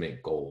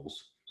ultimate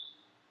goals.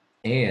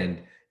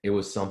 And it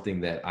was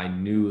something that I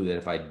knew that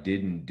if I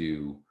didn't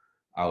do,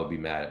 I would be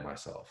mad at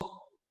myself.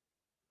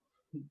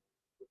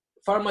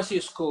 Pharmacy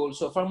school.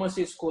 So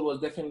pharmacy school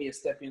was definitely a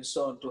stepping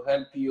stone to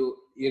help you.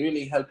 It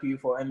really helped you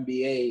for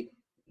MBA.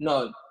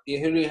 No,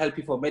 it really helped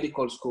you for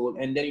medical school.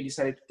 And then you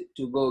decided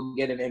to go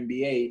get an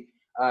MBA,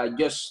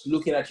 just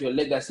looking at your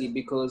legacy,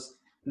 because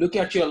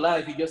looking at your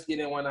life, you just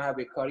didn't want to have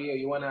a career.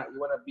 You wanna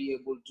be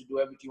able to do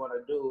everything you want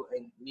to do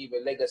and leave a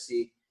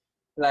legacy.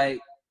 Like,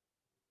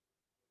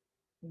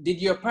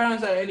 did your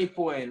parents at any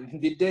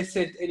point, did they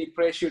set any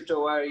pressure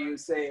toward you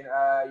saying,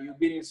 you've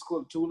been in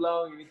school too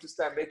long, you need to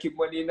start making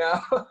money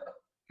now?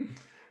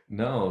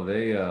 No,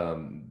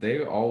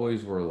 they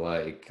always were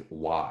like,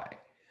 why?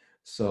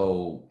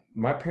 So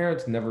my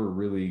parents never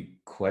really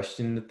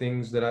questioned the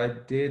things that I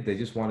did. They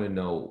just wanted to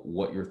know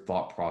what your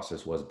thought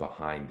process was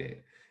behind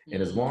it.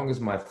 And as long as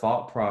my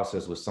thought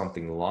process was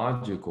something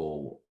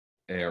logical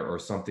or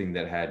something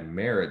that had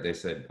merit, they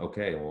said,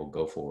 okay, well,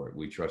 go for it.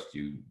 We trust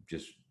you.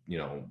 Just,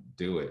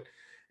 do it.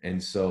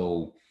 And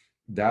so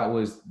that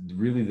was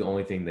really the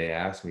only thing they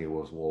asked me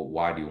was, well,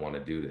 why do you want to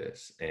do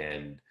this?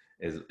 And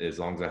as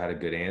long as I had a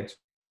good answer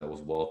that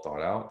was well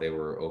thought out, they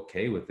were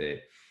okay with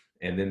it.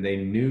 And then they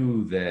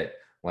knew that,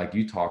 like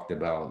you talked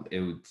about,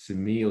 to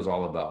me, it was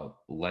all about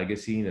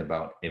legacy and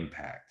about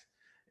impact.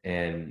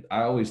 And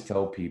I always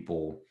tell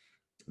people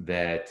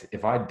that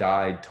if I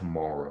died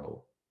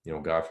tomorrow,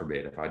 God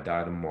forbid, if I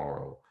die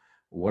tomorrow,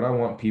 what I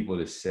want people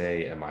to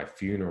say at my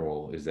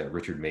funeral is that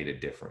Richard made a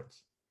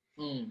difference.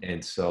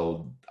 And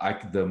so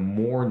the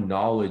more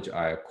knowledge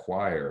I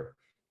acquire,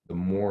 the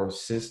more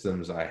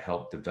systems I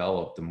help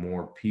develop, the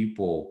more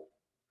people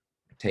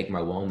take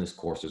my wellness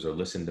courses or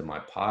listen to my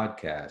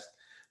podcast,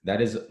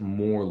 that is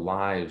more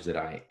lives that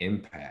I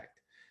impact.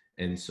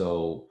 And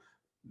so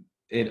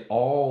it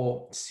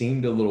all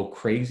seemed a little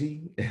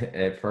crazy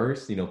at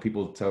first.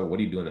 People tell, what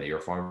are you doing that? You're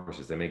a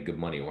pharmacist. They make good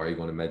money. Why are you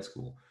going to med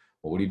school?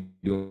 Well, what are you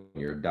doing?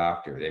 You're a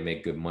doctor. They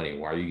make good money.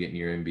 Why are you getting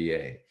your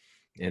MBA?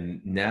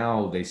 And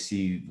now they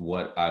see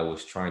what I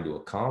was trying to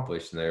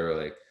accomplish. And they were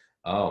like,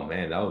 oh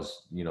man, that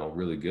was,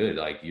 really good.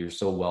 Like, you're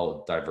so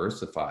well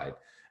diversified,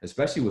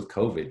 especially with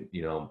COVID.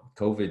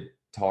 COVID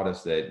taught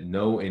us that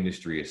no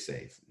industry is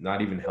safe.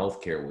 Not even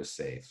healthcare was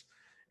safe.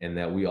 And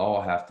that we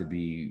all have to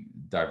be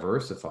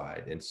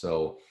diversified. And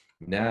so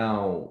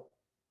now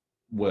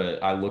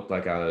what I looked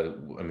like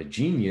I'm a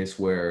genius,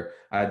 where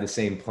I had the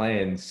same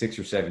plan 6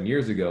 or 7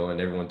 years ago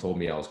and everyone told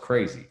me I was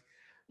crazy.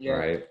 Yeah.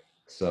 Right.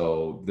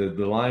 So the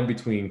line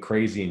between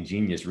crazy and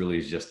genius really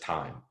is just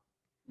time.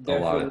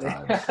 Definitely. A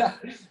lot of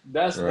times.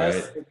 That's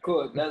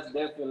cool. That's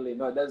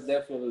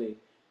definitely,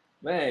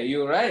 man,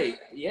 you're right.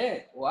 Yeah.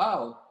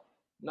 Wow.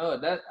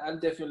 No, I'll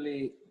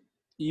definitely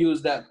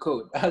use that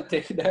code. I'll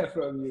take that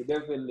from you.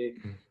 Definitely.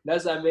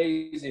 That's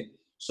amazing.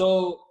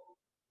 So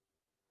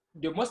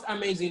the most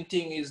amazing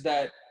thing is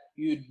that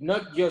you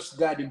not just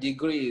got the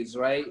degrees,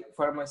 right?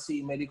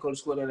 Pharmacy, medical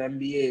school, and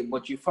MBA,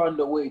 but you found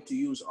a way to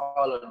use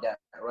all of that,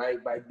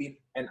 right? By being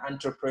an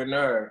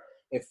entrepreneur,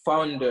 a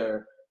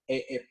founder,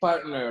 a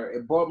partner,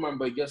 a board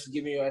member, just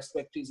giving your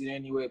expertise in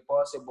any way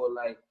possible.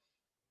 Like,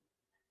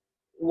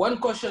 one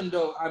question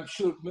though, I'm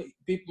sure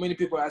many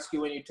people ask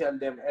you when you tell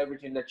them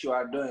everything that you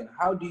are doing,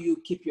 how do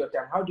you keep your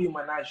time? How do you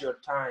manage your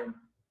time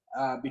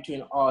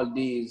between all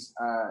these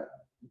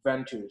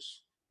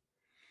ventures?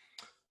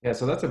 Yeah,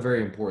 so that's a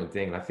very important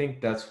thing. I think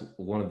that's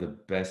one of the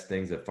best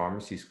things that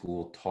pharmacy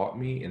school taught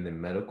me in the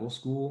medical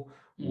school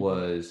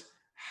was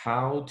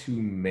how to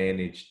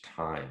manage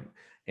time.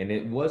 And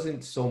it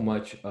wasn't so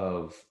much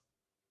of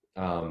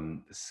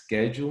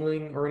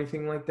scheduling or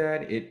anything like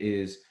that. It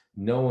is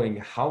knowing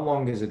how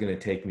long is it going to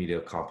take me to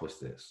accomplish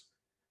this?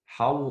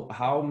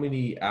 How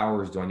many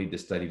hours do I need to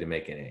study to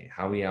make an A?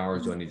 How many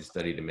hours do I need to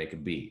study to make a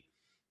B?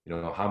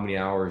 How many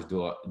hours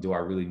do I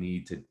really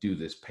need to do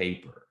this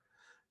paper?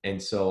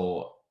 And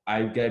so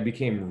I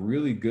became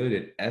really good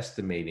at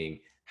estimating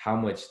how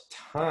much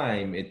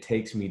time it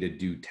takes me to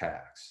do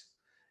tasks.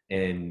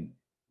 And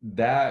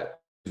that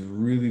is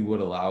really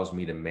what allows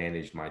me to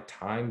manage my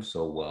time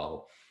so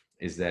well,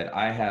 is that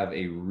I have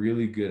a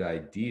really good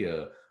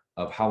idea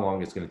of how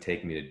long it's going to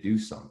take me to do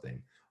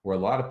something, where a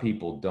lot of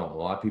people don't. A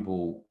lot of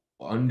people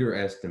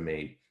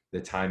underestimate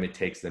the time it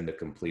takes them to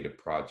complete a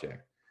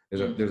project.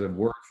 There's a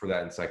word for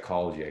that in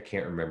psychology. I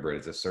can't remember it.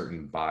 It's a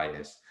certain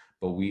bias,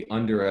 but we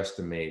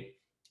underestimate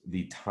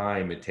the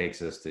time it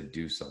takes us to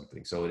do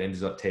something. So it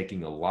ends up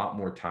taking a lot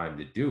more time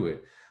to do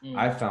it.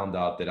 I found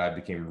out that I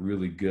became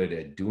really good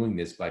at doing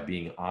this by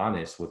being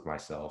honest with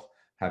myself,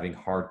 having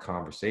hard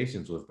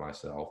conversations with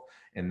myself.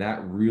 And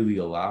that really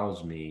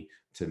allows me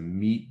to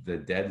meet the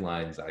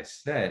deadlines I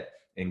set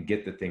and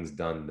get the things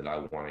done that I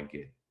want to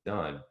get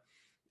done.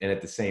 And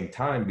at the same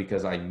time,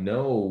 because I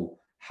know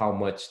how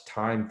much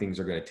time things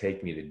are going to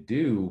take me to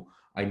do,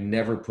 I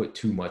never put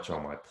too much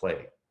on my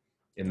plate.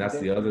 And that's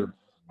the other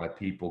why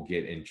people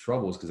get in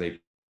troubles, because they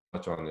put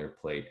much on their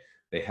plate.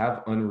 They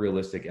have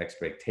unrealistic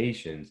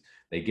expectations.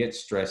 They get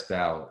stressed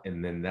out.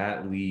 And then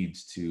that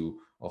leads to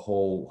a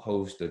whole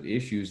host of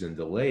issues and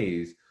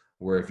delays,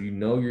 where if you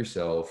know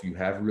yourself, you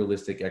have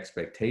realistic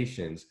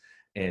expectations,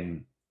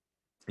 and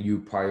you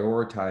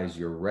prioritize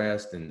your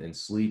rest and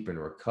sleep and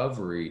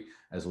recovery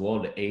as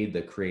well to aid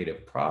the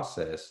creative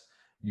process,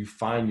 you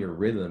find your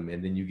rhythm,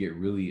 and then you get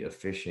really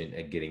efficient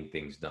at getting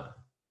things done.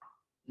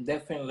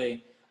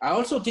 Definitely. I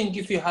also think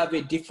if you have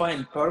a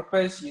defined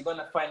purpose, you're going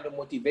to find the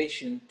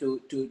motivation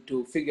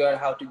to figure out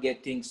how to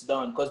get things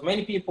done. Because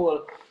many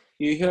people,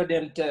 you hear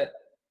them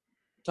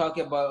talk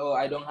about, oh,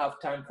 I don't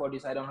have time for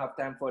this, I don't have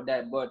time for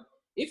that. But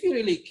if you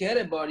really care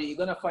about it, you're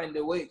going to find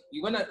a way.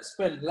 You're going to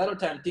spend a lot of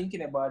time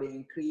thinking about it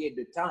and create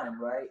the time,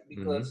 right?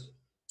 Because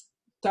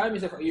time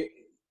is,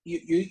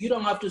 you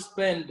don't have to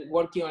spend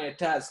working on a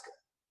task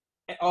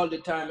all the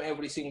time,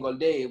 every single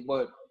day.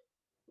 But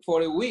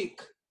for a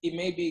week, it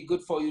may be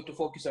good for you to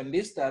focus on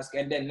this task,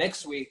 and then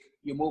next week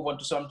you move on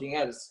to something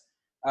else.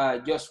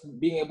 Just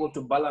being able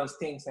to balance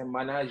things and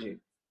manage it.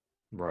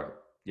 Right.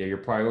 Yeah, your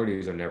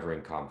priorities are never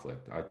in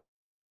conflict. I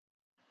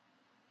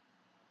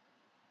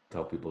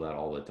tell people that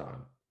all the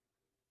time.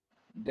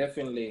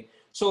 Definitely.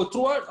 So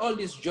throughout all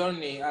this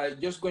journey,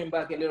 just going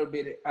back a little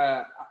bit,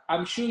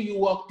 I'm sure you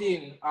walked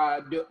in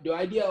the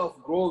idea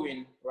of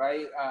growing,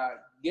 right?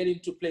 Getting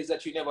to places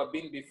that you never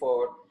been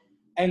before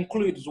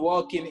includes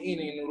walking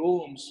in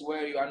rooms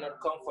where you are not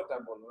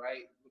comfortable,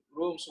 right?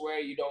 Rooms where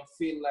you don't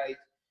feel like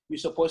you're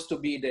supposed to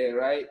be there,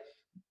 right?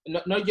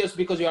 Not just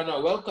because you are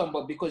not welcome,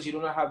 but because you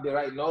do not have the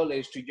right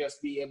knowledge to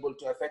just be able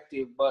to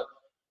effective. But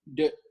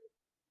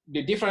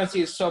the difference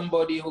is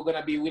somebody who's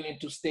gonna be willing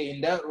to stay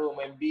in that room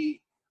and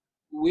be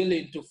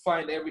willing to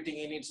find everything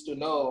he needs to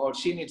know or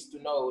she needs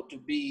to know to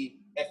be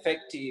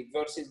effective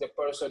versus the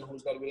person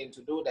who's not willing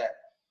to do that.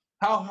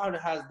 How hard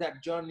has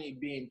that journey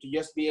been to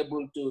just be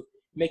able to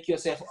make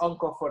yourself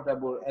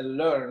uncomfortable and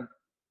learn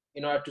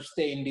in order to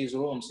stay in these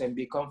rooms and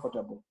be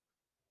comfortable?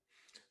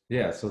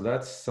 Yeah, so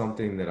that's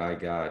something that I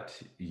got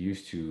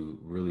used to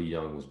really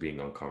young, was being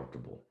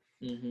uncomfortable.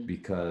 Mm-hmm.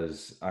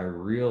 Because I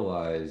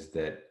realized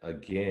that,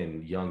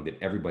 again, young, that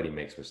everybody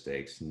makes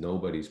mistakes.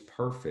 Nobody's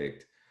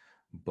perfect,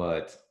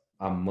 but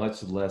I'm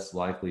much less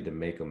likely to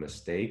make a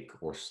mistake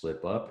or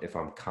slip up if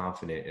I'm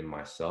confident in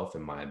myself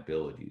and my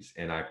abilities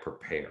and I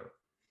prepare.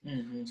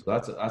 Mm-hmm. So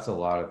that's a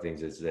lot of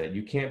things, is that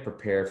you can't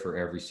prepare for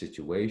every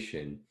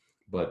situation,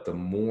 but the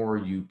more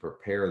you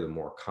prepare, the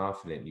more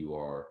confident you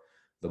are,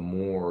 the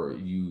more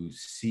you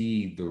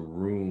see the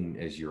room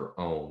as your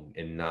own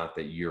and not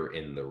that you're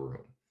in the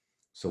room.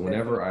 So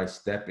whenever I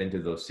step into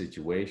those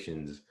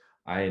situations,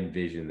 I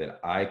envision that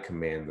I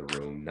command the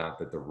room, not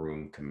that the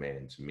room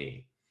commands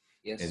me.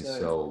 Yes, And sir.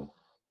 so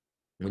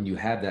when you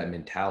have that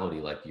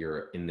mentality, like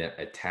you're in that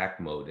attack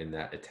mode, in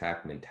that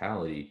attack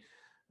mentality,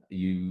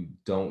 you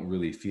don't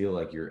really feel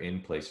like you're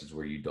in places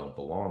where you don't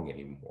belong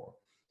anymore.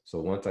 So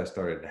once I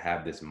started to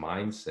have this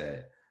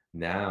mindset,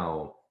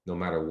 now no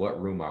matter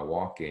what room I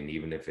walk in,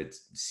 even if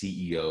it's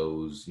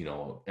CEOs,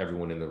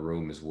 everyone in the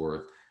room is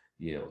worth,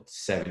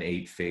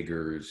 7-8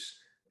 figures,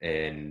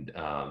 and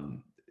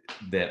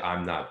that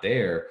I'm not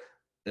there,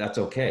 that's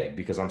okay,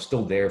 because I'm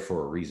still there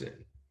for a reason,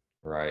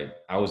 right?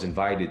 I was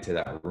invited to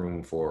that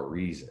room for a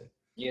reason.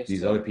 Yes,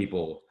 These sir. other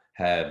people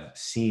have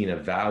seen a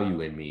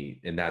value in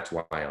me, and that's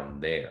why I'm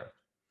there.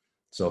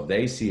 So if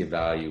they see a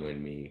value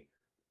in me,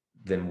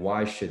 then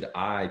why should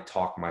I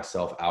talk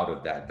myself out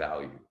of that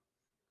value?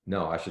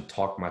 No, I should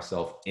talk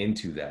myself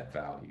into that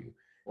value.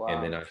 Wow.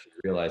 And then I should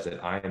realize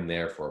that I am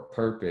there for a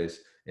purpose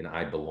and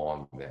I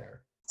belong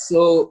there.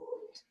 So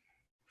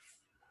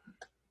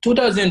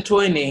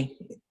 2020,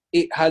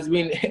 it has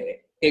been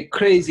a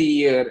crazy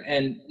year,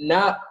 and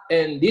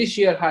this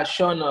year has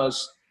shown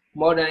us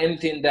more than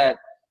anything that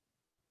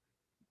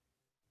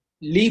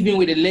living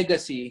with a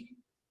legacy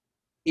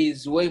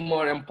is way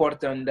more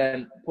important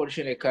than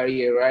pushing a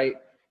career, right?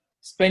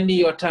 Spending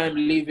your time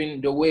living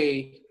the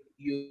way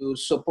you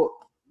support,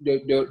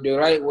 the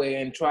right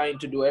way, and trying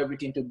to do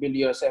everything to build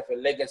yourself a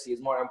legacy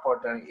is more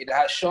important. It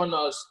has shown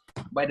us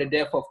by the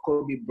death of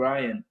Kobe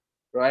Bryant,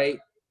 right?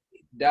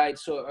 Died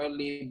so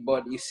early,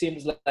 but it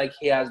seems like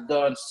he has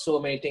done so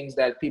many things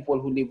that people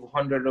who live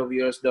hundreds of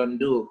years don't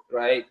do,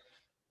 right?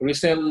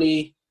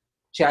 Recently,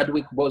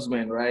 Chadwick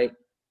Boseman, right?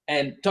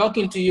 And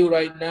talking to you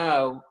right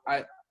now,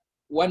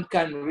 one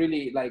can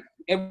really, like,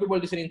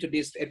 everybody listening to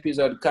this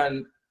episode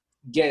can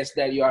guess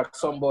that you are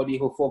somebody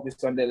who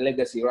focuses on the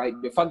legacy, right?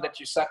 The fact that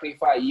you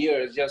sacrifice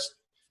years just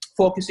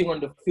focusing on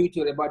the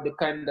future about the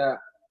kind of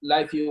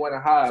life you want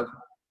to have,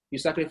 you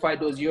sacrifice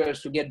those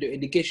years to get the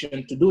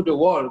education, to do the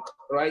work,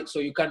 right? So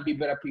you can be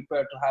better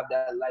prepared to have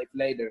that life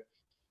later.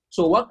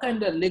 So what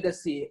kind of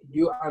legacy do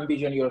you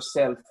envision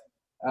yourself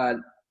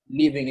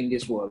living in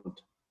this world?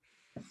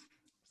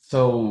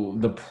 So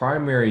the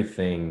primary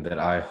thing that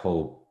I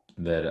hope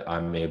that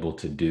I'm able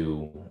to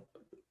do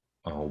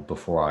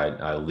before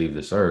I leave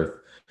this earth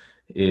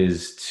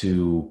is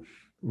to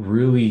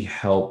really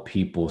help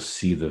people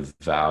see the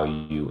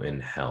value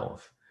in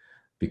health,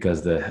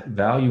 because the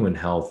value in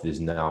health is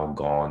now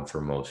gone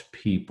for most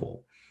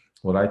people.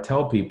 What I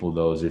tell people,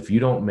 though, is if you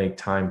don't make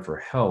time for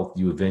health,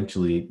 you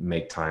eventually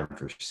make time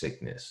for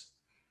sickness.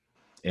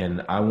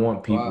 And I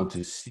want people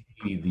to see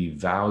the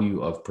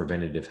value of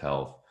preventative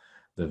health,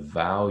 the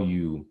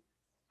value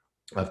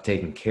of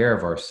taking care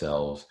of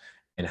ourselves,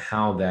 and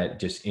how that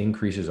just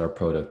increases our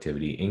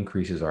productivity,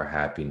 increases our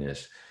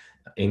happiness,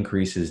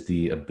 increases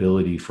the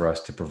ability for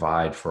us to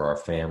provide for our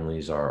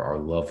families, our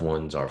loved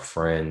ones, our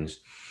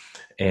friends.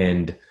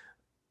 And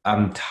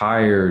I'm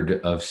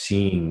tired of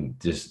seeing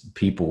just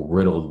people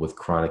riddled with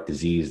chronic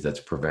disease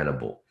that's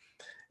preventable.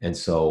 And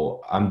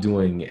so I'm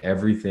doing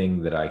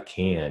everything that I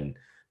can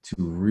to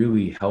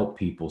really help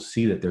people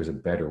see that there's a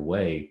better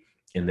way,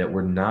 and that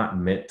we're not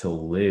meant to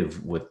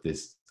live with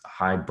this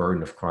high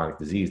burden of chronic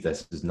disease.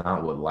 This is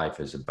not what life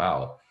is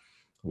about.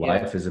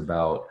 Life is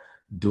about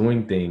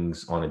doing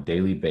things on a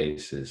daily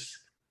basis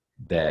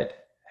that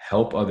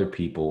help other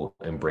people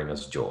and bring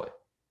us joy.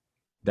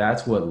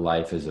 That's what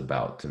life is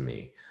about to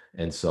me.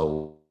 And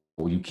so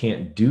you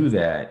can't do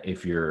that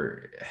if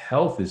your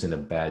health is in a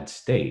bad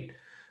state.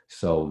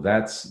 So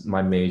that's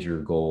my major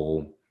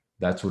goal.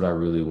 That's what I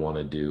really want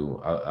to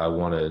do. I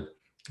want to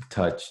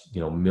touch,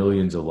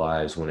 millions of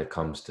lives when it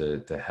comes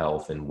to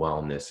health and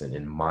wellness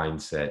and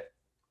mindset,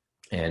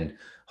 and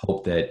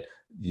hope that,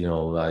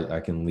 I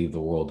can leave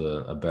the world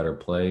a better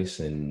place,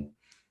 and,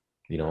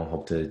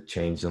 hope to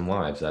change some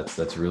lives.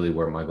 That's really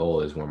where my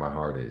goal is, where my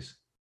heart is.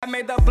 I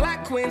made the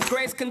black queen's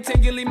grace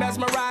continually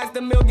mesmerize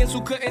the millions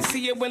who couldn't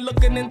see it when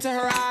looking into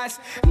her eyes.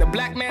 And the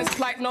black man's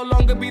plight no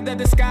longer be the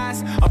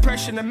disguise.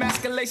 Oppression,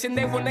 emasculation,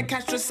 they wanna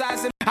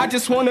castricize it. I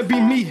just wanna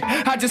be me,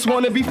 I just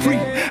wanna be free.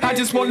 I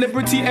just want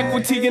liberty,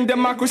 equity, and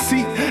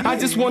democracy. I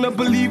just wanna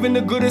believe in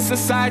the good of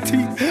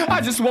society.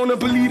 I just wanna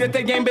believe that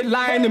they ain't been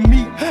lying to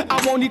me.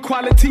 I want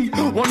equality,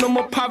 want no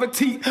more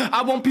poverty.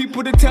 I want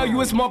people to tell you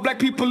it's more black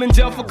people in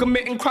jail for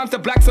committing crimes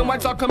that blacks and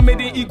whites are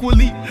committing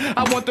equally.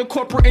 I want the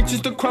corporate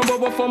interests to crumble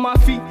before my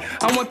feet.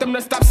 I want them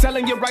to stop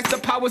selling your rights to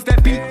powers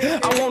that be.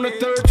 I want a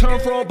third term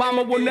for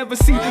Obama, we'll never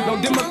see. No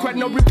Democrat,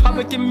 no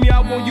Republican, me, I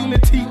want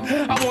unity.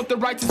 I want the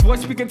righteous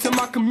voice speaking to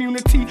my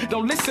community.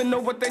 Don't listen to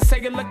what they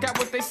say and look at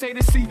what they say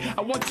to see.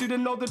 I want you to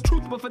know the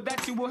truth, but for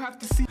that you will have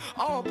to see.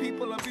 All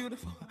people are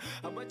beautiful,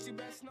 but you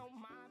best know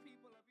mine.